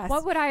podcast.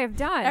 What would I have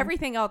done?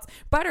 Everything else.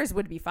 Butters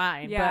would be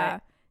fine. Yeah.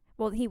 But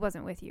Well, he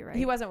wasn't with you, right?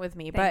 he wasn't with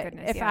me. Thank But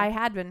goodness, if yeah. I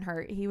had been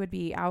hurt, he would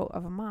be out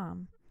of a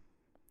mom.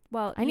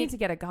 Well, I need to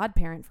get a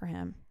godparent for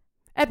him.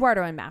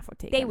 Eduardo and Matt would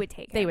take They him. would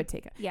take They him. would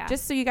take it. Yeah.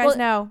 Just so you guys Well-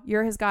 know,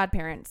 you're his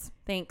godparents.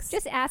 Thanks.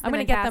 Just ask them. I'm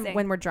going to in get them passing.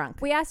 when we're drunk.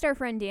 We asked our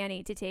friend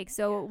Danny to take.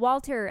 So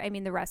Walter, I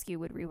mean, the rescue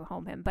would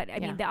rehome him, but I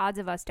Yeah. mean, the odds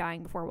of us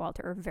dying before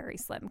Walter are very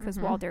slim because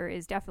Mhm. Walter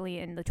is definitely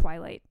in the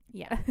twilight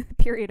Yeah.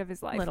 period of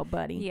his life. Little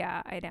buddy.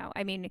 Yeah, I know.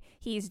 I mean,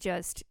 he's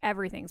just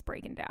everything's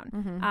breaking down.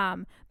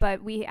 Mhm.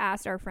 But we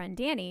asked our friend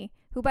Danny,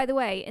 who, by the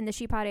way, in the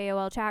ShePod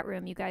AOL chat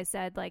room, you guys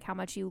said like how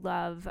much you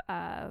love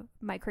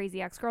My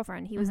Crazy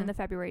Ex-Girlfriend. He was in Mhm. the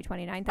February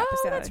 29th Oh,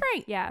 episode. that's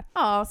right. Yeah.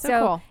 Oh,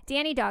 so cool.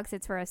 Danny dog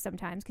sits for us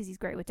sometimes because he's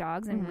great with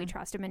dogs and we Mhm.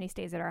 trust him and he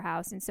stays at our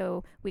house. And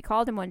so we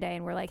called him one day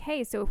and we're like,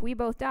 hey, so if we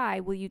both die,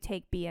 will you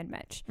take B and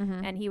Mitch?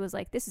 Mhm. And he was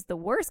like, this is the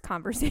worst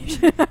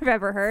conversation I've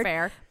ever heard.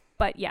 Fair.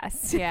 But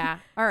yes. Yeah.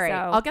 All right.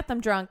 So- I'll get them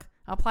drunk.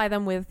 I'll ply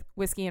them with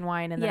whiskey and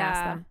wine and then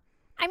ask them.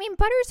 I mean,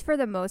 Butters, for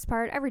the most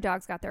part, every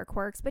dog's got their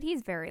quirks, but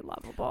he's very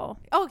lovable.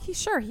 Oh, he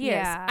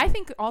Yeah. is. I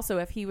think also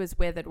if he was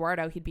with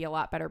Eduardo, he'd be a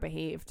lot better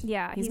behaved.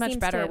 Yeah. He's he much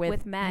seems better to,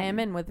 with men. him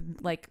and with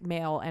like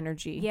male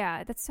energy.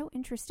 Yeah, that's so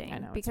interesting. I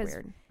know. Because, it's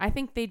weird. I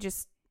think they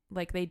just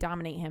like they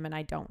dominate him and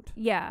I don't.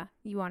 yeah,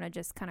 you want to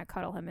just kind of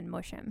cuddle him and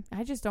mush him.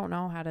 I just don't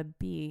know how to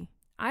be.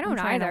 I I'm don't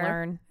trying to either.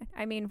 learn.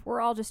 I mean,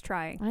 we're all just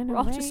trying. I know, we're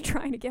all right? just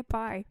trying to get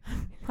by.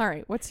 All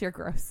right. What's your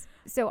gross?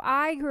 So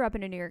I grew up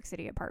in a New York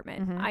City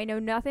apartment. Mhm. I know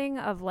nothing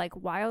of like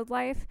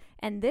wildlife,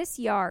 and this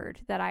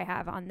yard that I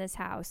have on this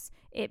house,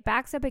 it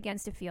backs up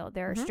against a field.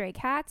 There are Mhm. stray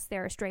cats,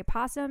 there are stray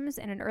possums.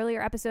 In an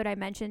earlier episode, I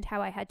mentioned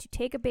how I had to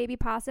take a baby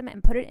possum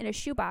and put it in a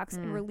shoebox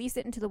and release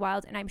it into the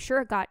wild, and I'm sure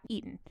it got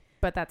eaten.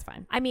 But that's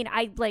fine. I mean,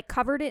 I like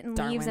covered it in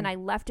leaves and Darwin.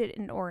 I left it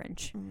in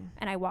orange,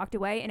 and I walked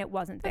away, and it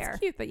wasn't That's there.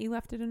 cute that you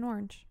left it in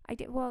orange. I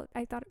did. Well,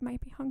 I thought it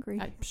might be hungry.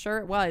 I'm sure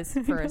it was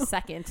for a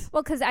second.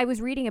 Well, because I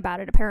was reading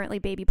about it. Apparently,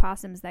 baby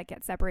possums that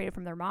get separated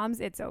from their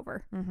moms, it's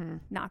over. Mm-hmm.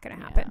 Not going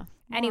to happen.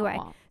 Yeah. Anyway,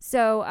 Wah, wah.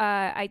 so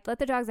I let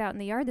the dogs out in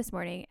the yard this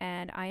morning,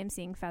 and I am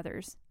seeing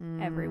feathers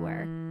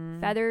everywhere.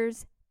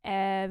 Feathers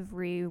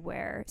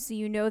everywhere. So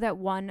you know that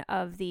one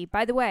of the...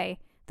 By the way,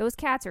 those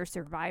cats are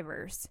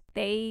survivors.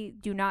 They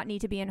do not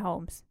need to be in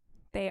homes.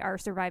 They are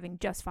surviving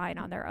just fine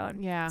on their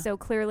own. Yeah. So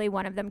clearly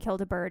one of them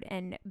killed a bird,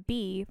 and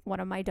B, one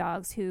of my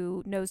dogs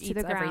who nose to Eats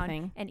the ground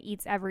everything. and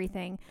eats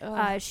everything,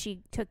 Ugh.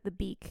 she took the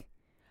beak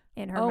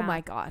in her Oh mouth.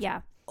 my God.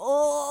 Yeah.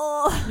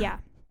 Oh. Yeah.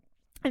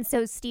 And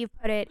so Steve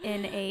put it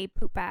in a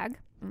poop bag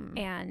Mm.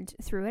 and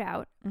threw it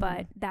out, Mm-hmm.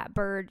 but that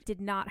bird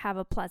did not have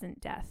a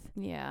pleasant death,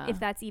 Yeah. if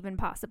that's even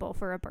possible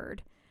for a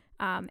bird.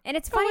 And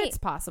it's Oh, funny. it's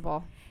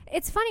possible.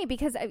 It's funny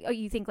because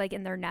you think like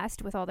in their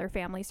nest with all their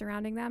family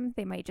surrounding them,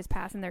 they might just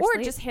pass in their Or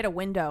sleep. just hit a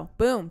window.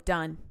 Boom.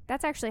 Done.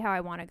 That's actually how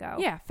I want to go.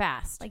 Yeah.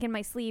 Fast. Like in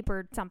my sleep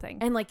or something.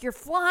 and like you're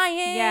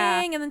flying.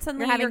 Yeah. And then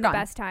suddenly You're having the gone.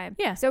 best time.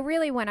 Yeah. So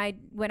really, when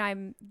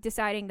I'm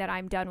deciding that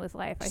I'm done with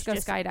life, Just I go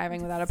just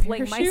skydiving without a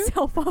fling parachute.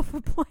 myself off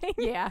a plane.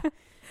 Yeah.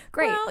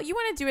 Great. Well, you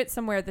want to do it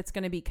somewhere that's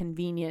going to be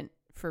convenient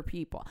for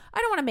people. I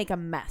don't want to make a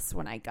mess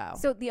when I go.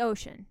 So the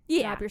ocean.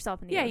 Yeah. Drop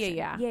yourself in the Yeah, ocean.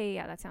 yeah.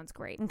 Yeah. That sounds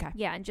great. Okay.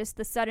 Yeah, and just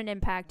the sudden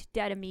impact,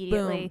 dead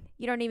immediately. Boom.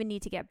 You don't even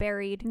need to get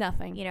buried.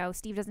 Nothing. You know,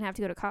 Steve doesn't have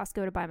to go to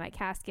Costco to buy my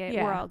casket.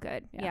 Yeah. We're all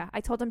good. Yeah. Yeah.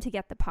 I told him to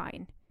get the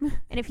pine.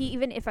 And if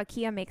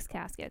IKEA makes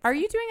caskets. Are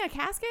you doing a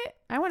casket?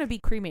 I want to be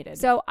cremated.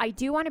 So I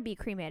do want to be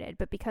cremated,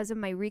 but because of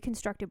my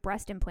reconstructive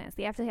breast implants,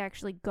 they have to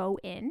actually go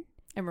in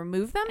and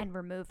remove them? and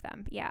remove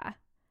them. Yeah.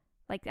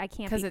 Like I can't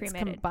be Because it's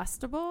cremated.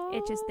 combustible?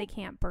 It just, they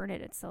can't burn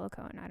it. It's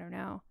silicone. I don't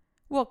know.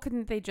 Well,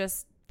 couldn't they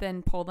just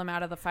then pull them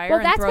out of the fire Well,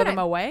 and that's throw what them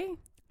away?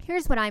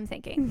 Here's what I'm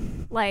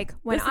thinking. Like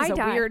when This I is a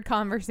die, weird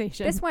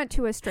conversation. this went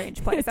to a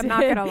strange place. It I'm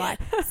not did. going to lie.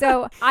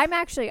 So I'm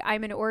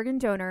an organ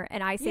donor,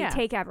 and I say, Yeah.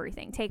 take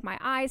everything. Take my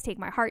eyes, take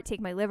my heart, take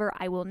my liver.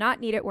 I will not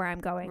need it where I'm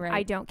going. Right.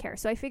 I don't care.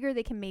 So I figure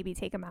they can maybe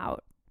take them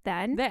out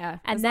then. Yeah,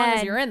 And as long as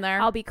then you're in there.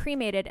 I'll be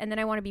cremated, and then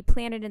I want to be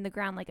planted in the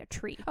ground like a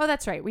tree. Oh,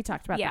 that's right. We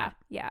talked about Yeah.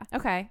 that.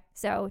 Okay.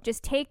 So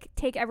just take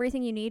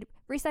everything you need.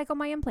 Recycle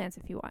my implants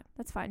if you want.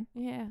 That's fine.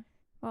 Yeah.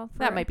 Well,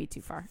 That might be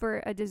too far.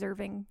 for a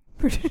deserving,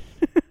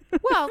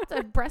 Well,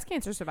 a breast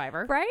cancer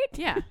survivor. right?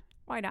 Yeah.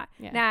 Why not?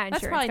 Yeah. Nah, That's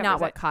insurance probably not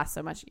covers what it. costs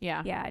so much.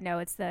 Yeah. Yeah, no,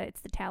 it's the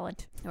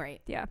talent.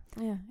 Right. Yeah.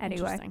 Yeah.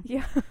 Anyway, Interesting.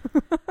 yeah.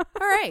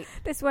 All right.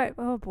 This way.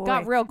 Oh boy.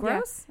 Got real Yeah.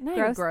 gross? Not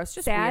even Gross. gross.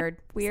 Just Sad. weird.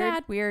 Weird.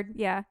 Sad, weird.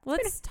 Yeah.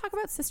 Let's talk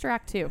about Sister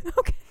Act 2.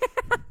 Okay.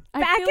 I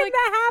Back in feel like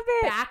the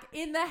habit. Back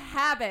in the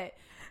Habit.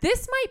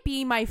 This might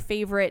be my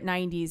favorite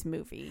 90s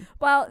movie.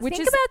 Well, Which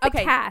think is- about the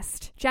okay.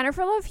 cast.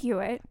 Jennifer Love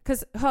Hewitt.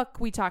 Because Hook,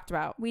 we talked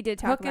about. We did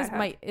talk Hook about is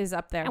Hook. is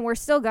up there. And we're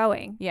still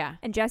going. Yeah.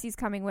 And Jesse's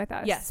coming with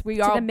us. Yes, we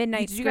to all. the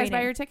midnight Did you guys buy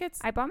screening. your tickets?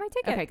 I bought my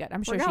ticket. Okay, good.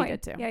 I'm sure We're she going.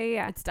 did too.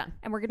 Yeah. It's done.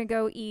 And we're gonna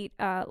go eat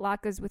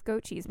latkes with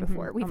goat cheese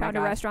before. We Oh my found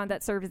a God. restaurant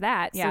that serves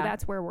that, Yeah. so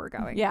that's where we're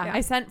going. Yeah,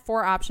 I sent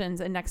 4 options,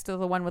 and next to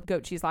the one with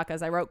goat cheese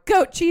latkes, I wrote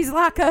goat cheese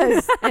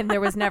latkes, and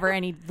there was never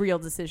any real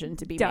decision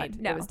to be Done.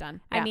 made. No. It was done.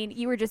 I Yeah. mean,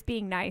 you were just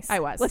being nice. I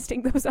was.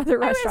 listing those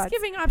other I restaurants.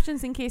 was giving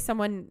options in case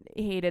someone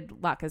hated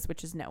latkes,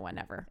 which is no one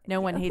ever.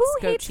 No one hates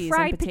Who goat hates cheese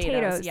fried and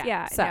potatoes.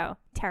 Yeah, So, no,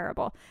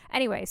 terrible.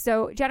 Anyway,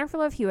 so Jennifer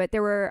Love Hewitt.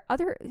 There were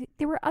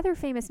other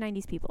famous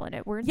 '90s people in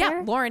it, weren't yeah,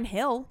 there? Lauren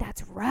Hill.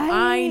 That's right.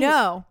 I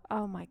know.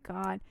 Oh my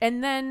god.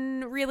 And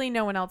then really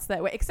no one else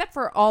that way, except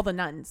for all the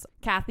nuns.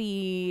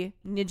 Kathy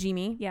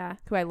Najimy, Yeah,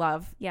 who I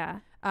love. yeah.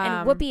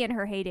 And Whoopi in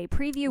her heyday.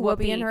 Preview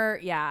Whoopi. in her,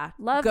 yeah.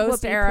 Loved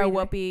Ghost Whoopi era preview.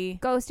 Whoopi.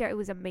 Ghost Era. It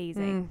was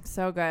amazing.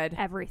 So good.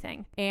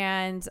 Everything.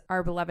 And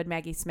our beloved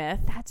Maggie Smith.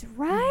 That's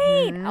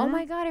right. Mhm. Oh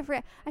my god. I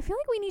feel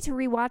like we need to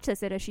rewatch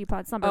this at a She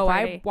Pod Slumber Oh,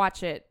 Party. I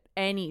watch it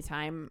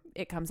anytime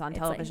it comes on It's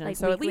television. like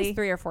so at weekly? least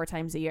 3 or 4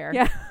 times a year.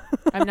 Yeah.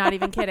 I'm not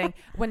even kidding.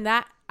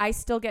 I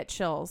still get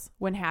chills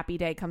when Happy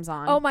Day comes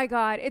on. Oh my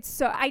god. It's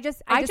so. I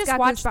just got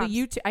watched the goosebumps.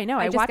 YouTube. I know.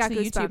 I I just watched got the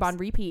YouTube goosebumps. on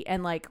repeat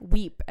and like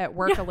weep at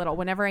work a little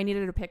whenever I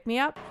needed to pick me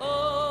up.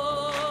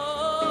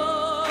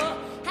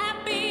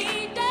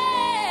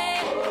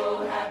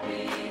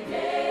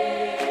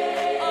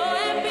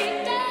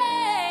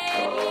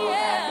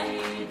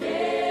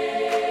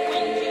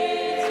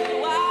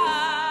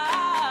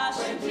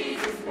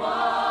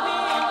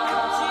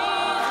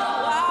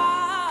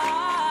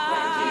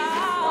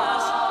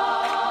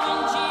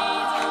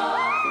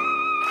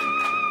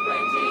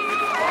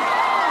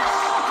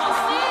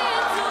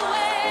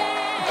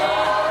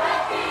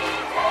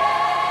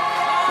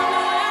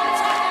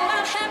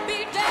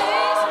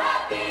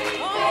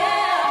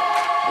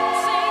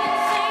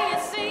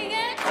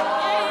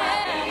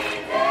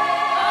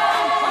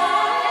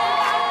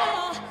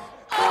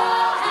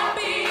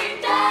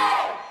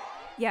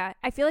 Yeah,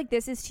 I feel like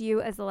this is to you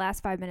as the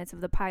last 5 minutes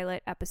of the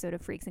pilot episode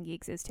of Freaks and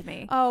Geeks is to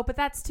me. Oh, but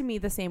that's to me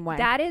the same way.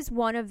 That is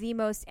one of the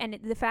most, and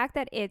the fact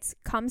that it's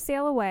Come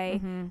Sail Away,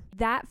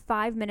 that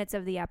 5 minutes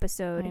of the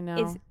episode I know.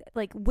 is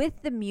like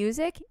with the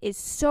music is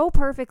so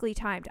perfectly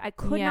timed. I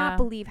could Yeah. not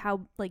believe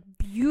how like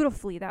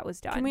beautifully that was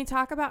done. Can we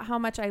talk about how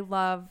much I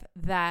love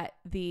that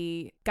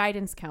the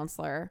guidance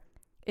counselor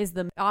is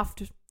the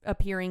oft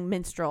appearing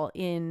minstrel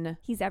in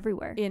He's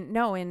everywhere.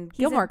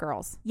 Gilmore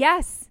Girls.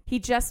 Yes. He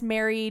just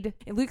married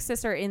Luke's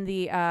sister in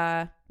the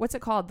what's it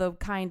called? The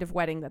kind of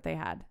wedding that they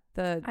had.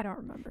 I don't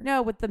remember.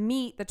 No, with the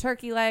meat, the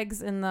turkey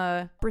legs, and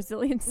the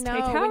Brazilian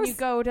steakhouse. No, when you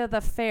go to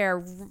the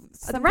fair,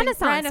 the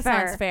Renaissance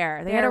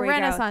fair. They There had a we go.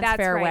 Renaissance That's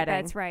fair right, wedding.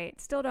 That's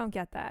right. Still don't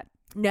get that.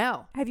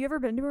 No. Have you ever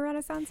been to a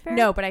Renaissance fair?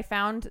 No, but I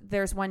found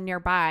there's one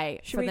nearby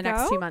Should for we the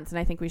next go? 2 months, and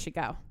I think we should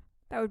go.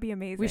 That would be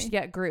amazing. We should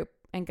get a group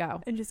and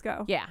go. and just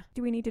go. Yeah.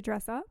 Do we need to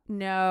dress up?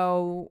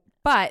 No,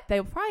 but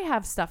they'll probably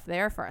have stuff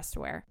there for us to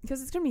wear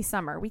because it's gonna be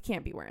summer. We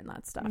can't be wearing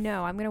that stuff.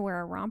 No, I'm gonna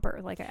wear a romper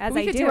as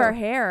we I could do. do our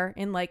hair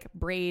in like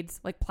braids,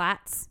 like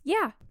plaits.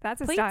 Yeah, that's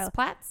a Plaits, style.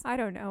 plaits. I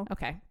don't know.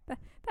 Okay,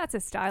 That's a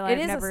style. it I've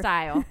is never... a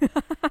style.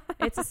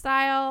 It's a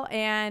style,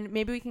 and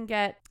maybe we can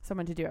get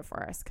someone to do it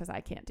for us because I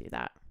can't do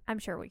that. I'm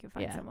sure we can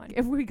find someone.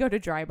 If we go to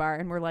Dry Bar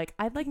and we're like,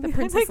 I'd like the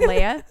Princess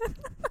Leia,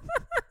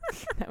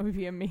 that would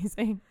be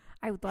amazing.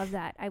 I would love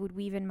that. I would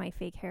weave in my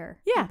fake hair.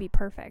 Yeah. It'd be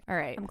perfect. All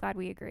right. I'm glad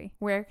we agree.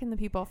 Where can the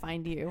people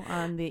find you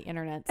on the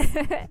internet?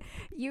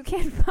 You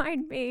can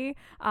find me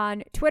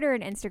on Twitter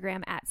and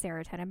Instagram at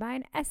Sarah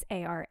Tenenbein,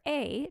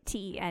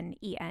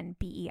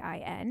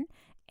 SaraTenenbein.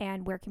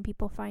 And where can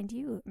people find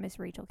you, Miss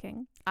Rachel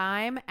King?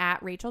 I'm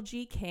at Rachel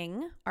G.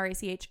 King,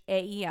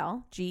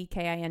 RACHAEL,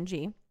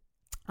 GKING,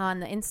 on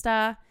the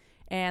Insta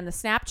and the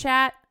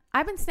Snapchat.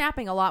 I've been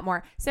snapping a lot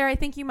more. Sarah, I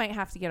think you might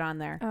have to get on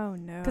there. Oh,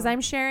 no. Because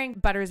I'm sharing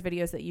Butters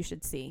videos that you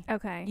should see.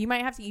 Okay.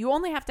 You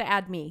only have to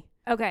add me.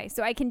 Okay,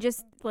 so I can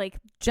just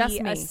be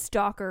a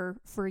stalker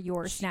for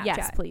your Snapchat.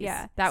 Yes, please.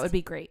 Yeah. That would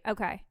be great.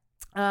 Okay.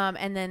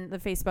 And then the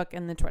Facebook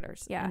and the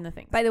Twitters and the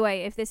things. By the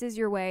way, if this is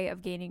your way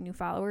of gaining new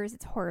followers,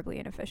 it's horribly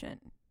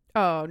inefficient.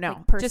 Oh, no.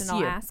 Like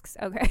personal just you. asks.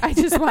 Okay. I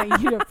just want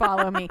you to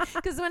follow me.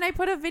 Because when I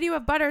put a video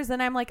of Butters,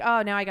 then I'm like,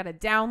 oh, now I got to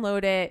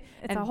download it.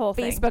 It's a whole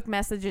Facebook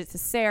message it to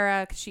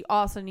Sarah because she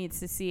also needs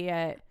to see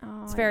it.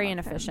 Oh, it's very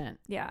inefficient.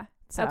 Yeah.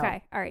 So,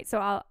 okay. All right. So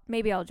I'll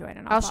join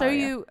and I'll show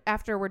you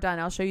after we're done.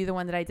 I'll show you the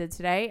one that I did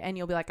today and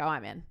you'll be like, oh,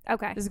 I'm in.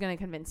 Okay. This is going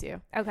to convince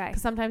you. Okay.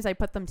 Because sometimes I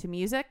put them to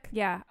music.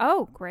 Yeah.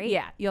 Oh, great.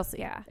 Yeah. You'll see.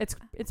 Yeah. It's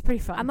pretty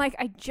fun. I'm like,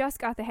 I just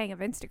got the hang of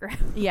Instagram.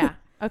 Yeah.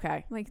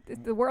 Okay. Like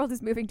the world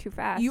is moving too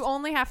fast. You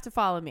only have to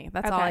follow me.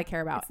 That's all I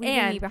care about. It's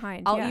leaving me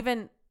behind.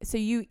 So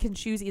you can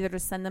choose either to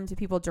send them to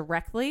people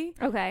directly.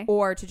 Okay.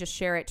 Or to just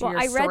share it to your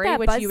I read story, that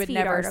which BuzzFeed you would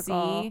never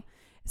article. see.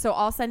 So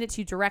I'll send it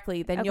to you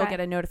directly. Then you'll get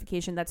a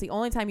notification. That's the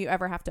only time you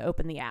ever have to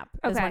open the app.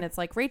 Is when it's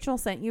like, Rachel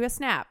sent you a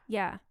snap.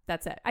 Yeah.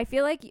 That's it. I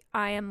feel like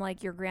I am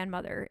like your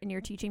grandmother and you're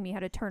teaching me how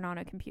to turn on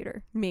a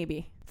computer.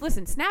 Maybe.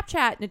 Listen,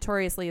 Snapchat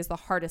notoriously is the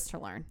hardest to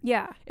learn.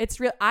 Yeah. It's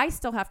real. I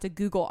still have to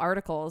Google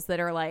articles that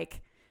are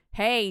like,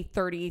 hey,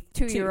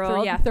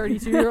 32-year-old. Yeah,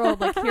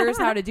 32-year-old. Like, here's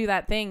how to do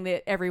that thing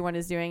that everyone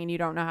is doing and you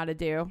don't know how to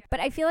do. But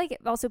I feel like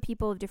also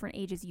people of different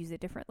ages use it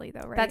differently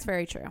though, right? That's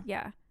very true.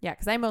 Yeah. Yeah,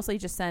 because I mostly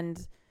just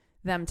send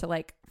them to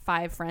like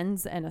 5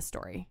 friends and a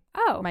story.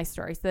 Oh. My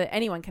story. So that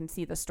anyone can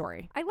see the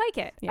story. I like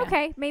it. Yeah.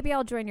 Okay. Maybe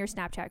I'll join your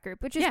Snapchat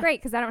group, which is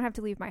great because I don't have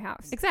to leave my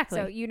house. Exactly.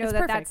 So you know it's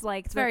that's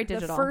like very the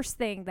digital. first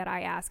thing that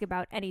I ask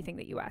about anything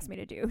that you ask me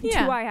to do.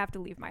 Yeah. Do I have to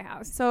leave my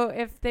house? So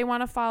if they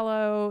want to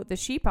follow the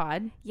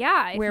Shepod,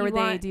 where would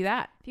they do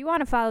that? If you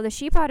want to follow the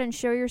Shepod and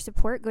show your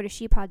support, go to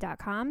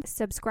shepod.com.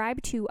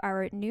 Subscribe to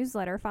our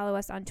newsletter. Follow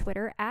us on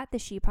Twitter at the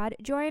Shepod.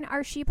 Join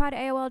our Shepod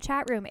AOL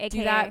chat room, aka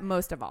do that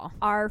most of all.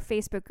 Our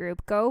Facebook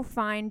group. Go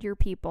find your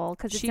people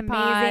because it's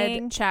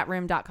amazing.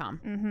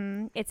 Shepodchatroom.com.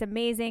 Mm-hmm. It's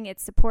amazing.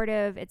 It's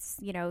supportive. It's,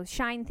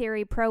 Shine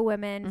Theory, pro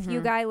women,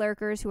 few guy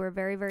lurkers who are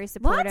very, very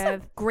supportive.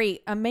 Lots of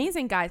great,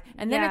 amazing guys.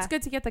 And then it's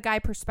good to get the guy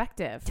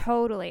perspective.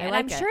 Totally. And like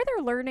I'm sure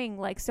they're learning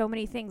like so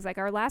many things. Like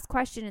our last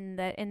question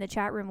in the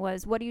chat room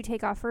was, what do you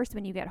take off first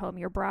when you get home,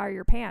 your bra or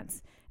your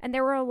pants? And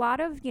there were a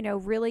lot of,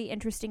 really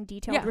interesting,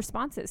 detailed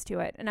responses to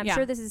it. And I'm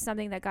sure this is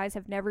something that guys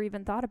have never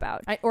even thought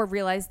about. Or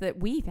realize that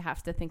we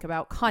have to think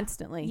about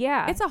constantly.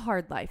 Yeah. It's a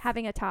hard life.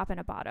 Having a top and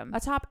a bottom.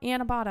 A top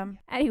and a bottom.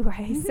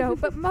 Anyway,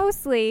 but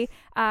mostly,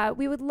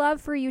 we would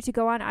love for you to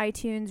go on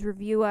iTunes,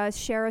 review us,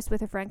 share us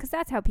with a friend, because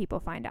that's how people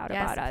find out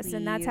about us. Please.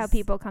 And that's how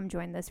people come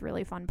join this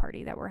really fun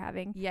party that we're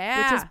having.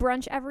 Yeah. Which is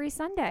brunch every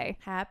Sunday.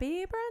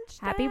 Happy brunch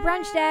day. Happy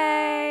brunch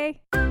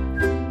day.